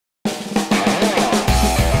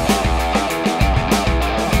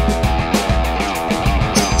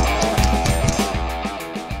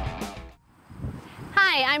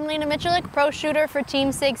Miculek, Pro Shooter for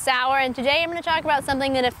Team SIG SAUER, and today I'm going to talk about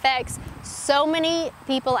something that affects so many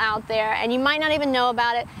people out there, and you might not even know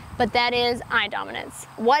about it, but that is eye dominance.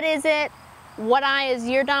 What is it? What eye is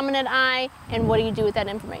your dominant eye? And what do you do with that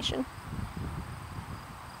information?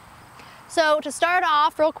 So to start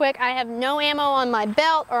off real quick, I have no ammo on my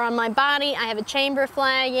belt or on my body. I have a chamber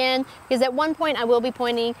flag in, because at one point I will be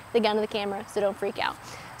pointing the gun to the camera, so don't freak out.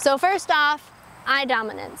 So first off, eye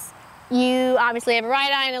dominance. You obviously have a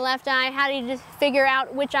right eye and a left eye. How do you just figure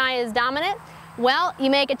out which eye is dominant? Well, you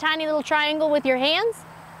make a tiny little triangle with your hands.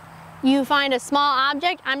 You find a small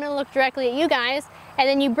object. I'm gonna look directly at you guys, and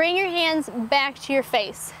then you bring your hands back to your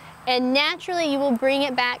face. And naturally you will bring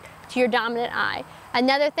it back to your dominant eye.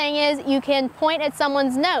 Another thing is you can point at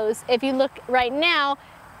someone's nose. If you look right now,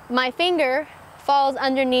 my finger falls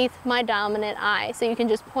underneath my dominant eye, so you can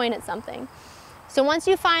just point at something. So once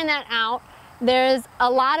you find that out, there's a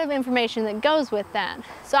lot of information that goes with that.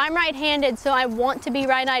 So I'm right-handed, so I want to be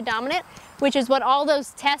right eye dominant, which is what all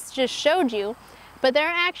those tests just showed you, but there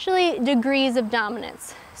are actually degrees of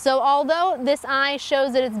dominance. So although this eye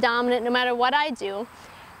shows that it's dominant no matter what I do,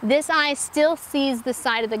 this eye still sees the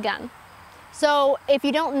side of the gun. So if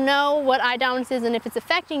you don't know what eye dominance is and if it's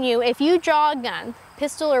affecting you, if you draw a gun,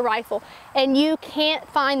 pistol or rifle, and you can't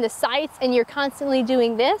find the sights and you're constantly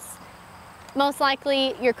doing this, most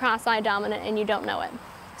likely you're cross-eye dominant and you don't know it.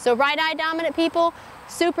 So right eye dominant people,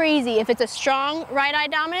 super easy. If it's a strong right eye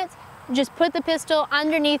dominance, just put the pistol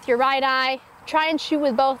underneath your right eye, try and shoot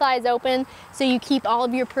with both eyes open so you keep all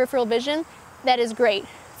of your peripheral vision. That is great.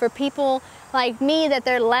 For people like me that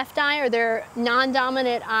their left eye or their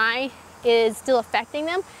non-dominant eye is still affecting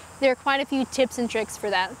them, there are quite a few tips and tricks for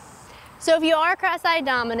that. So if you are cross-eye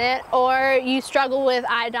dominant or you struggle with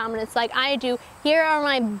eye dominance like I do, here are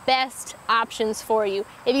my best options for you.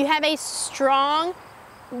 If you have a strong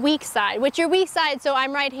weak side, which your weak side, so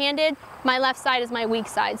I'm right-handed, my left side is my weak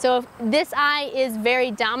side. So if this eye is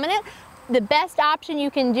very dominant, the best option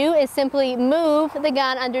you can do is simply move the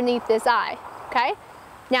gun underneath this eye, okay?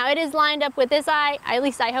 Now it is lined up with this eye, at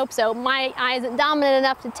least I hope so. My eye isn't dominant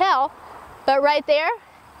enough to tell, but right there,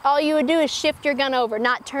 all you would do is shift your gun over,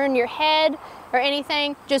 not turn your head or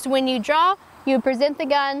anything. Just when you draw, you present the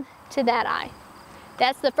gun to that eye.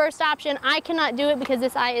 That's the first option. I cannot do it because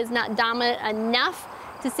this eye is not dominant enough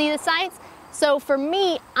to see the sights. So for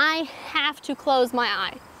me, I have to close my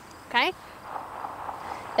eye, okay?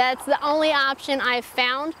 That's the only option I've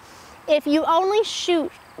found. If you only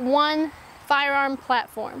shoot one firearm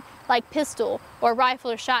platform, like pistol or rifle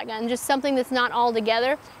or shotgun, just something that's not all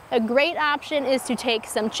together, a great option is to take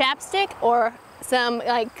some chapstick or some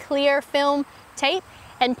like clear film tape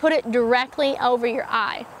and put it directly over your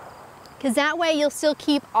eye. Because that way you'll still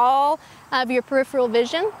keep all of your peripheral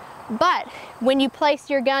vision, but when you place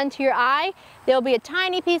your gun to your eye, there'll be a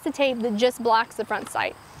tiny piece of tape that just blocks the front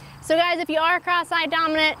sight. So guys, if you are cross-eye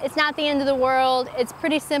dominant, it's not the end of the world. It's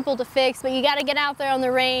pretty simple to fix, but you gotta get out there on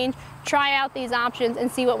the range, try out these options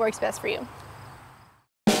and see what works best for you.